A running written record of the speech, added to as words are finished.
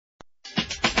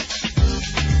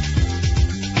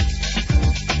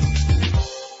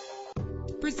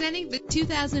Try the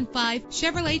 2005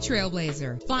 Chevrolet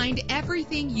TrailBlazer. Find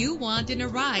everything you want in a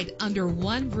ride under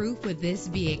one roof with this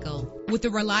vehicle. With a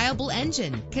reliable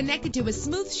engine connected to a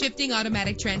smooth shifting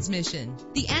automatic transmission,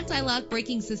 the anti-lock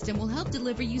braking system will help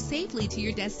deliver you safely to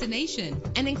your destination.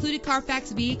 An included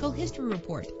Carfax Vehicle History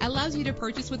Report allows you to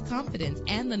purchase with confidence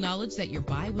and the knowledge that your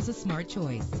buy was a smart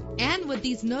choice. And with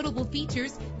these notable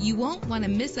features, you won't want to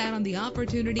miss out on the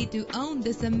opportunity to own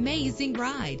this amazing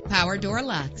ride. Power door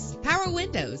locks, power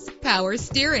windows, power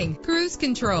steering, cruise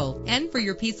control. And for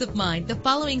your peace of mind, the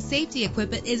following safety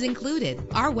equipment is included.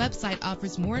 Our website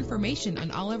offers more information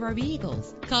on all of our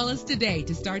vehicles. Call us today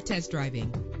to start test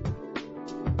driving.